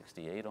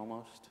 1968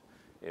 almost,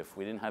 if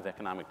we didn't have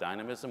economic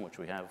dynamism, which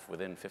we have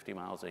within 50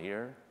 miles a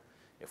year,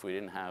 if we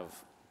didn't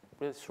have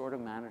really sort of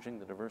managing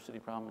the diversity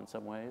problem in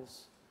some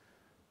ways,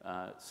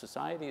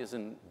 society is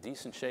in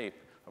decent shape.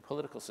 Our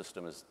political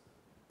system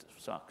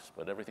sucks,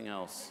 but everything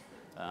else,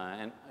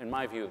 and in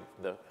my view,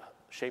 the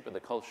shape of the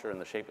culture and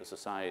the shape of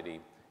society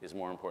is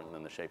more important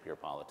than the shape of your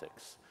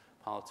politics.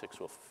 Politics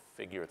will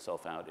figure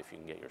itself out if you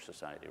can get your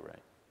society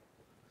right.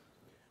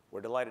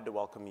 We're delighted to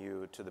welcome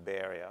you to the Bay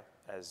Area.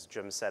 As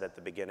Jim said at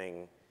the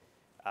beginning,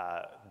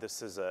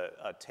 this is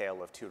a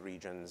tale of two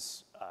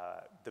regions.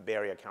 The Bay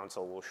Area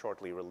Council will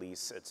shortly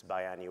release its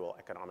biannual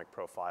economic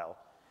profile,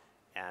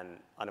 and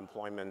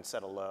unemployment's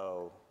at a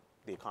low,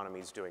 the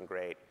economy's doing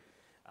great.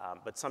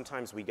 But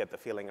sometimes we get the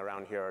feeling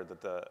around here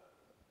that the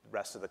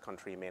rest of the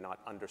country may not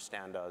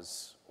understand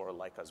us or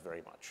like us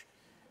very much.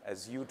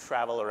 As you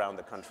travel around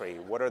the country,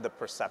 what are the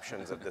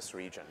perceptions of this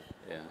region?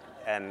 Yeah.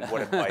 And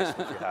what advice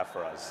would you have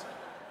for us?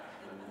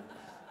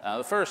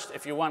 The first,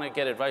 if you want to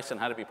get advice on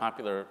how to be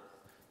popular,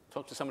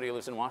 talk to somebody who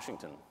lives in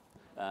Washington.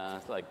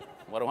 Like,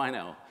 what do I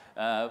know?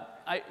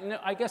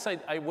 I guess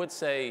I would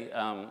say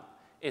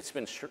it's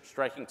been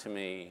striking to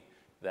me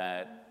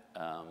that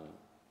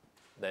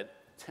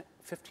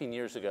 15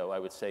 years ago, I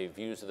would say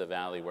views of the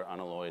valley were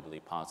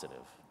unalloyedly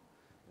positive.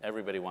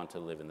 Everybody wanted to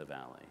live in the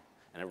valley,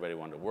 and everybody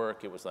wanted to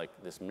work. It was like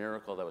this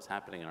miracle that was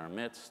happening in our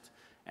midst,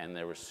 and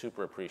there was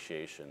super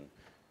appreciation.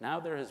 Now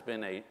there has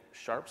been a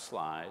sharp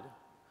slide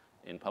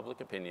in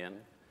public opinion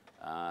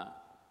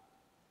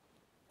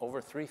over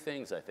three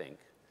things, I think.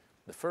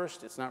 The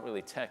first, it's not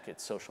really tech,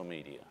 it's social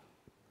media.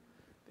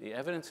 The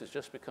evidence has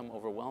just become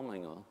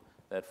overwhelming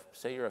that,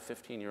 say you're a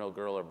 15-year-old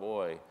girl or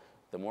boy,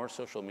 the more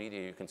social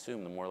media you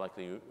consume, the more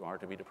likely you are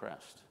to be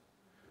depressed.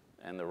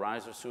 And the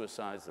rise of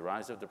suicides, the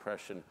rise of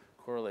depression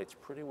correlates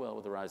pretty well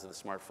with the rise of the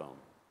smartphone.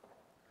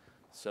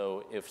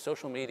 So if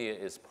social media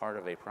is part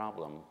of a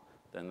problem,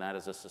 then that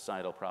is a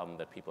societal problem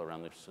that people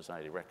around the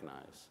society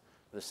recognize.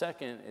 The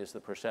second is the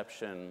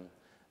perception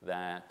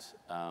that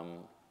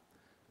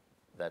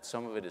that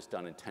some of it is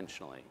done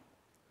intentionally.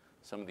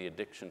 Some of the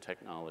addiction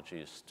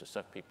technologies to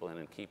suck people in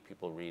and keep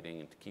people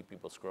reading and to keep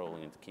people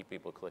scrolling and to keep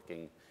people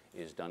clicking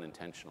is done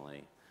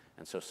intentionally.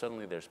 And so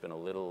suddenly there's been a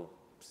little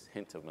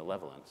hint of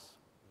malevolence.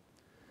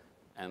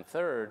 And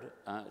third,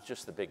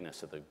 just the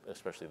bigness of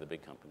especially the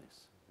big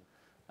companies.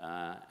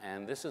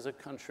 And this is a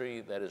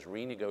country that is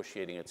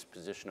renegotiating its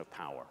position of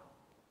power.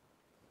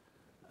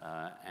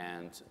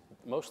 And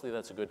mostly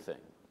that's a good thing.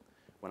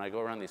 When I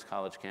go around these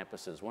college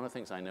campuses, one of the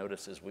things I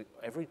notice is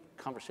every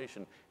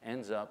conversation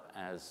ends up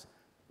as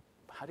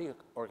how do you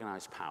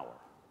organize power?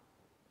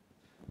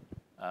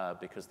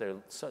 Because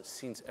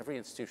every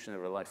institution of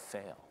your life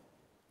fail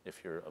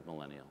if you're a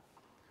millennial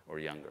or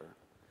younger.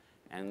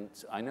 And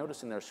I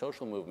noticed in their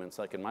social movements,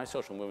 like in my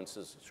social movements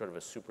as sort of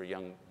a super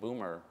young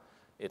boomer,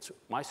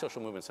 my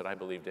social movements that I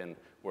believed in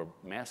were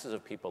masses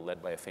of people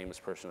led by a famous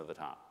person at the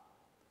top.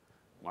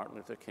 Martin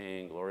Luther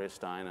King, Gloria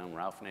Steinem,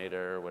 Ralph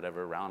Nader,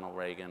 whatever, Ronald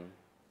Reagan.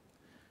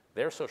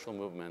 Their social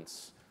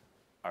movements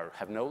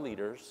have no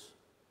leaders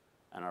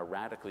and are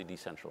radically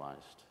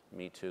decentralized.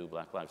 Me Too,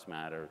 Black Lives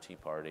Matter, Tea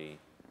Party,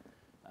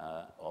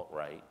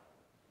 alt-right.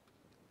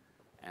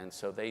 And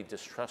so they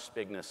distrust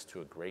bigness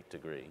to a great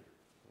degree.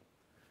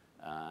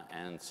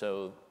 And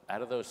so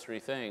out of those three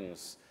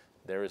things,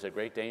 there is a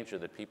great danger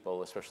that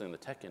people, especially in the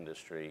tech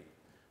industry,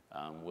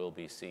 will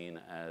be seen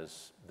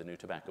as the new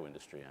tobacco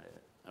industry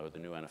or the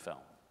new NFL.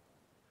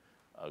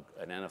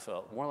 An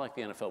NFL, more like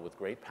the NFL with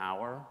great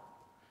power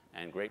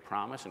and great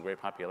promise and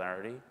great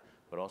popularity,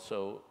 but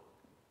also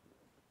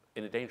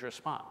in a dangerous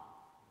spot.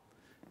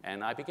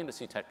 And I begin to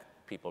see tech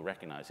people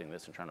recognizing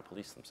this and trying to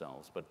police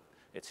themselves, but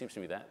it seems to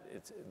me that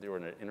they were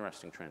in an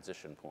interesting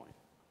transition point.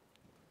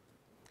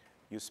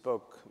 You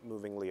spoke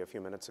movingly a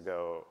few minutes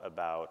ago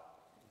about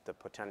the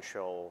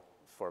potential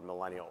for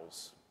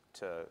millennials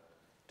to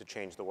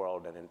change the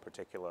world, and in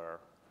particular,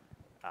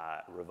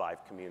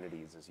 revive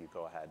communities as you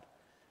go ahead.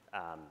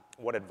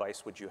 What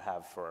advice would you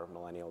have for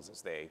millennials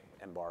as they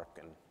embark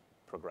and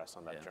progress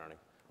on that journey?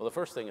 Well, the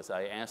first thing is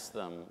I ask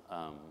them,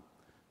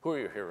 who are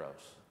your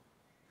heroes?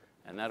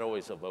 And that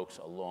always evokes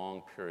a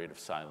long period of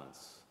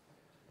silence,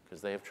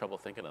 because they have trouble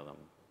thinking of them.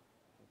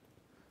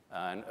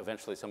 And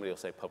eventually somebody will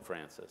say Pope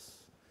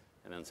Francis,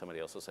 and then somebody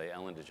else will say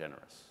Ellen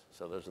DeGeneres.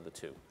 So those are the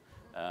two.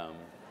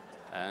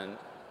 And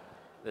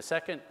the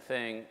second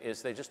thing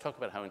is they just talk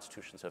about how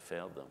institutions have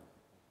failed them.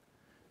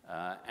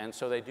 And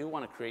so they do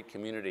want to create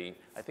community.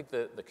 I think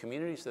the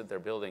communities that they're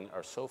building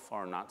are so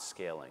far not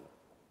scaling.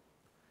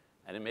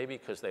 And it may be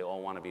because they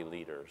all want to be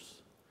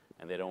leaders,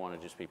 and they don't want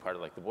to just be part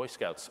of, like the Boy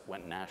Scouts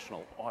went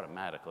national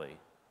automatically,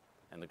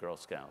 and the Girl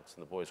Scouts,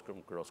 and the Boys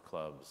and Girls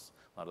Clubs,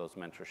 a lot of those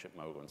mentorship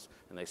movements,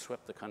 and they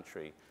swept the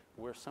country.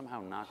 We're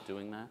somehow not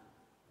doing that.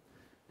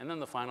 And then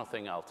the final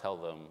thing I tell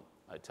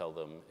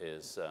them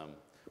is,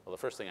 well, the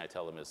first thing I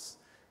tell them is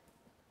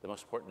the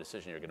most important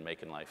decision you're going to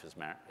make in life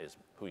is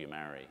who you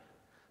marry.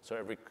 So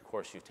every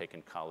course you take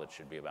in college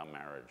should be about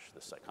marriage.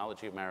 The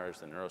psychology of marriage,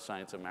 the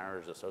neuroscience of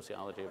marriage, the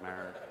sociology of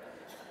marriage.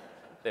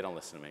 They don't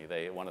listen to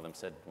me. One of them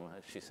said,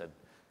 she said,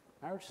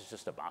 marriage is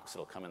just a box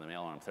that'll come in the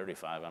mail when I'm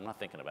 35. I'm not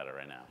thinking about it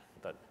right now.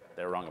 But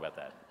they're wrong about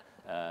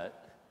that.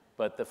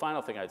 But the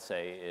final thing I'd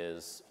say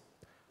is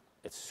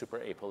it's a super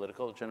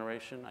apolitical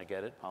generation. I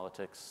get it.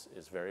 Politics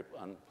is very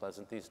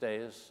unpleasant these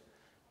days.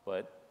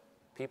 But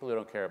people who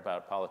don't care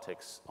about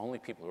politics, only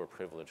people who are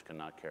privileged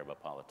cannot care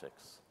about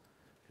politics.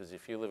 Because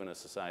if you live in a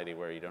society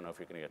where you don't know if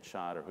you're going to get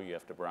shot or who you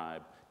have to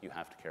bribe, you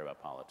have to care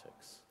about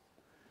politics.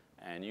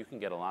 And you can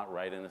get a lot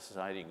right in a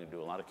society. You can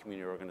do a lot of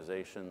community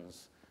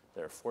organizations.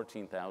 There are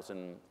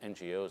 14,000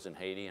 NGOs in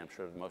Haiti. I'm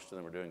sure most of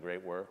them are doing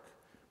great work.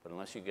 But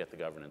unless you get the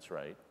governance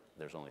right,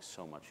 there's only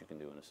so much you can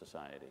do in a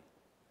society.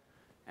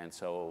 And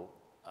so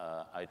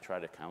I try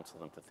to counsel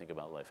them to think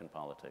about life in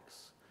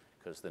politics.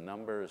 Because the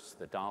numbers,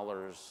 the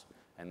dollars,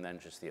 and then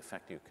just the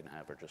effect you can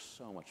have are just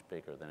so much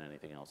bigger than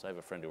anything else. I have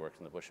a friend who worked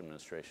in the Bush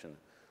administration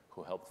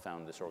who helped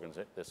found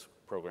this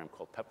program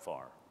called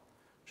PEPFAR,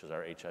 which is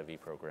our HIV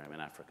program in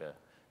Africa.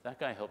 That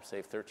guy helped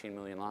save 13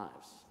 million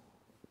lives.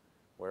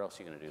 Where else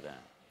are you going to do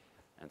that?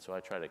 And so I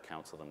try to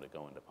counsel them to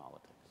go into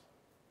politics.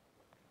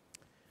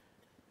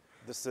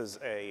 This is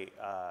a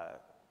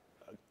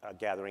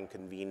gathering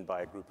convened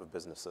by a group of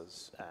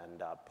businesses,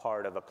 and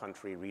part of a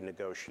country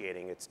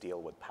renegotiating its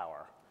deal with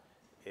power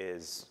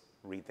is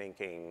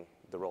rethinking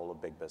the role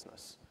of big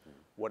business.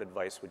 What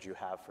advice would you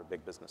have for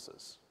big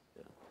businesses?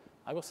 Yeah.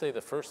 I will say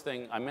the first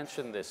thing, I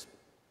mentioned this,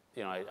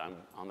 I'm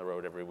on the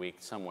road every week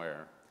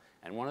somewhere,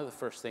 and one of the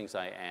first things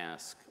I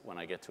ask when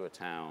I get to a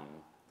town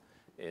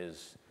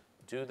is,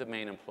 do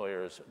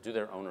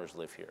their owners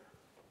live here?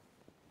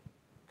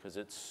 Because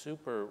it's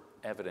super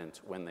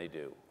evident when they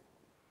do.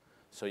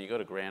 So you go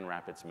to Grand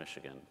Rapids,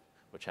 Michigan,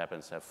 which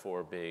happens to have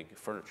 4 big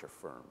furniture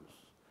firms,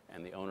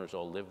 and the owners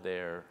all live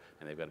there,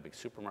 and they've got a big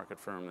supermarket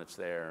firm that's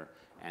there,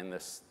 and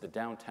the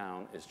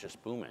downtown is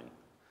just booming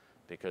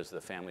because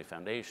the family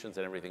foundations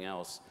and everything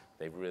else,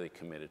 they've really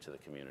committed to the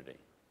community,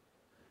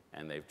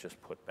 and they've just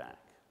put back.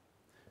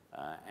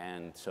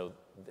 And so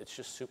it's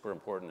just super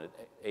important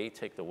that,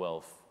 take the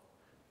wealth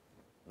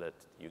that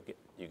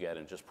you get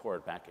and just pour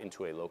it back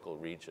into a local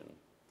region.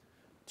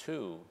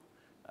 2,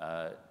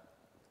 one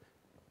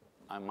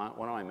of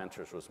my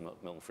mentors was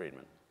Milton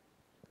Friedman.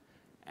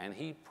 And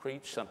he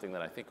preached something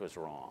that I think was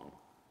wrong,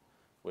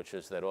 which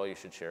is that all you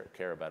should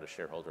care about is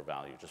shareholder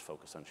value, just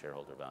focus on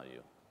shareholder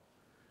value.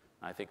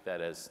 And I think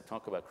that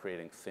talk about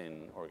creating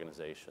thin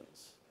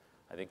organizations.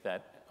 I think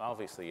that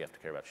obviously you have to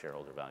care about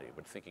shareholder value,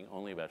 but thinking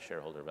only about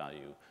shareholder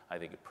value, I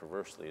think it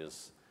perversely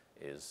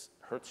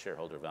hurts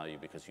shareholder value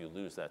because you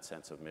lose that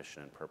sense of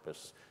mission and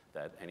purpose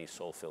that any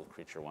soul-filled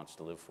creature wants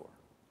to live for.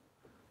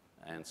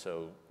 And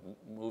so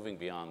moving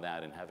beyond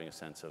that and having a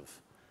sense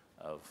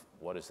of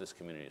what is this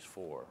community is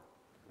for.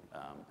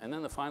 And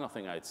then the final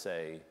thing I'd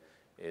say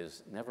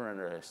is never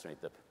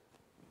underestimate the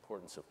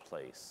importance of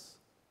place.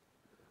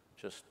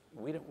 Just,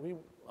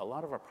 a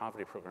lot of our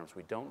poverty programs,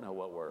 we don't know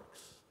what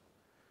works.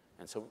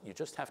 And so you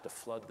just have to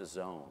flood the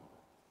zone.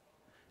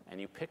 And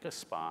you pick a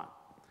spot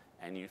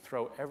and you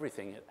throw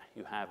everything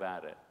you have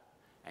at it.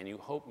 And you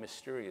hope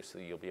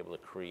mysteriously you'll be able to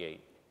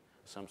create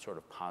some sort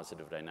of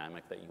positive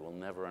dynamic that you will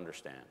never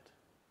understand.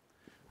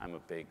 I'm a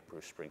big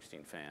Bruce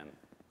Springsteen fan.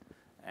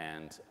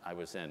 And I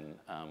was in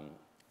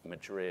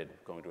Madrid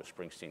going to a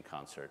Springsteen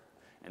concert.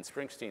 And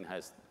Springsteen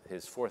has,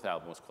 his fourth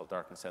album was called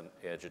Darkness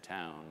at the Edge of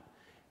Town.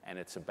 And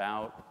it's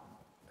about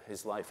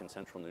his life in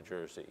central New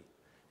Jersey.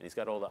 And he's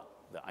got all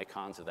the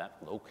icons of that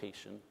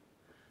location.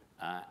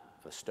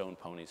 The Stone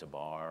Pony's a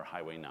bar,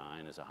 Highway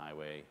 9 is a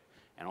highway.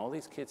 And all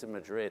these kids in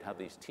Madrid have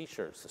these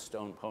T-shirts, the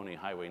Stone Pony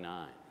Highway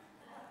 9.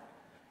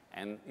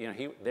 And you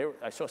know,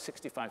 I saw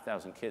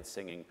 65,000 kids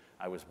singing,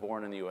 "I was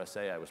born in the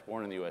USA, I was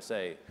born in the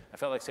USA." I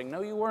felt like saying,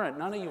 no, you weren't.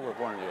 None of you were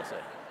born in the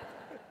USA.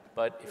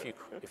 But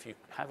if you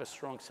have a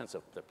strong sense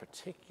of the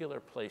particular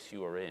place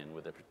you are in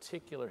with a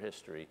particular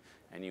history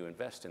and you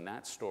invest in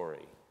that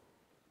story,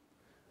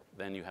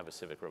 then you have a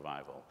civic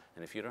revival.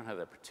 And if you don't have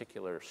that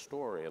particular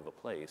story of a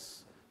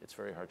place, it's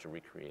very hard to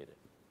recreate it.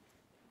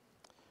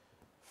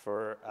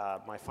 For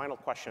my final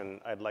question,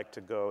 I'd like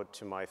to go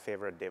to my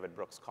favorite David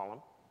Brooks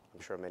column. I'm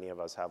sure many of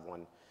us have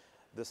one.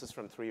 This is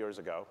from 3 years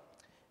ago.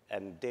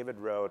 And David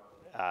wrote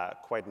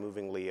quite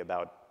movingly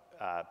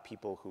about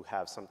people who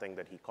have something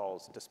that he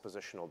calls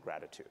dispositional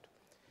gratitude.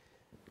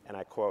 And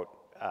I quote,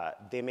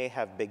 "They may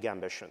have big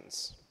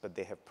ambitions, but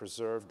they have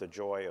preserved the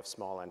joy of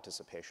small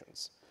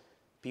anticipations.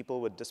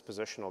 People with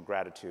dispositional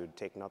gratitude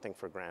take nothing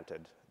for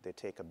granted. They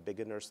take a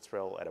beginner's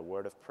thrill at a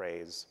word of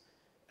praise,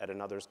 at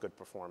another's good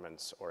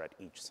performance, or at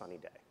each sunny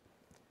day."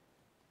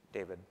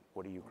 David,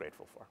 what are you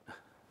grateful for?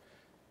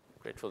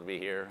 Grateful to be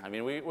here. I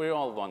mean, we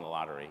all won the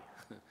lottery,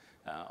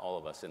 all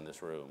of us in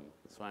this room.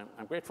 So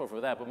I'm grateful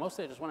for that, but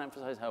mostly I just want to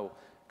emphasize how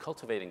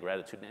cultivating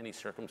gratitude in any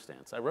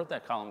circumstance. I wrote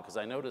that column because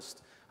I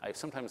noticed I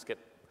sometimes get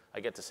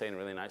to stay in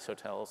really nice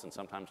hotels and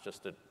sometimes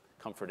just at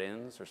Comfort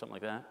Inns or something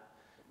like that.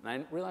 And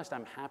I realized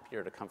I'm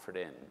happier at a Comfort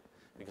Inn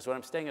because when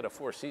I'm staying at a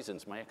Four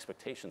Seasons, my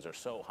expectations are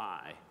so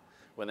high.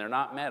 When they're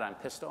not met, I'm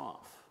pissed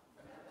off.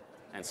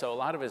 And so a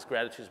lot of his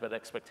gratitude is about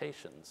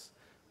expectations.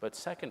 But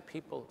second,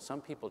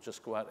 some people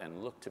just go out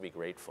and look to be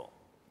grateful.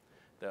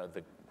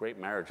 The great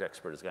marriage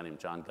expert is a guy named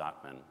John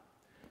Gottman.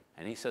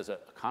 And he says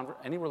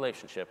any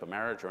relationship, a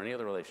marriage or any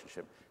other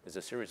relationship, is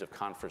a series of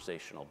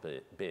conversational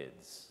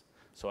bids.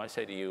 So I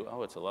say to you,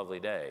 "Oh, it's a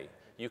lovely day."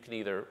 You can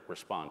either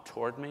respond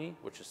toward me,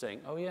 which is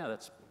saying, "Oh yeah,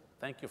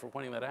 thank you for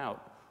pointing that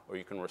out." Or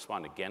you can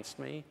respond against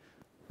me.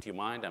 "Do you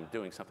mind? I'm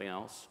doing something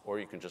else." Or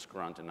you can just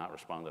grunt and not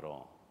respond at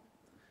all.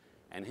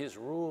 And his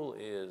rule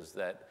is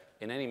that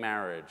in any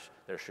marriage,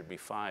 there should be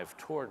 5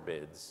 toward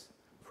bids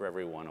for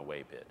every 1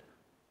 away bid.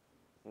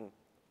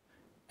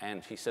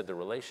 And he said the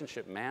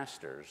relationship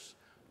masters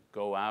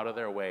go out of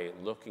their way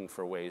looking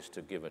for ways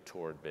to give a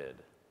toward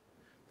bid.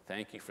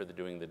 "Thank you for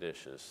doing the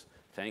dishes.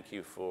 Thank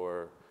you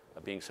for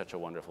being such a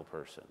wonderful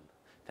person.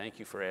 Thank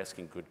you for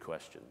asking good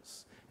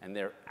questions." And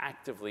they're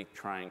actively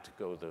trying to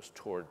go those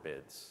toward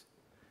bids.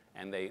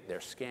 And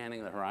they're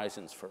scanning the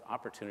horizons for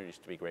opportunities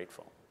to be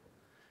grateful.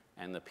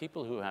 And the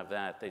people who have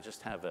that, they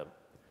just have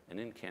an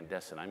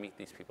incandescent. I meet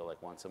these people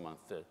like once a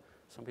month.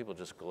 Some people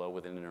just glow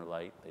with an inner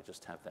light. They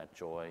just have that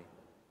joy.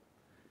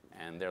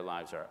 And their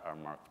lives are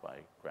marked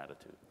by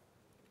gratitude.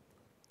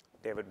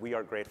 David, we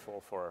are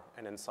grateful for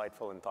an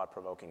insightful and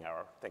thought-provoking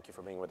hour. Thank you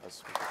for being with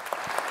us.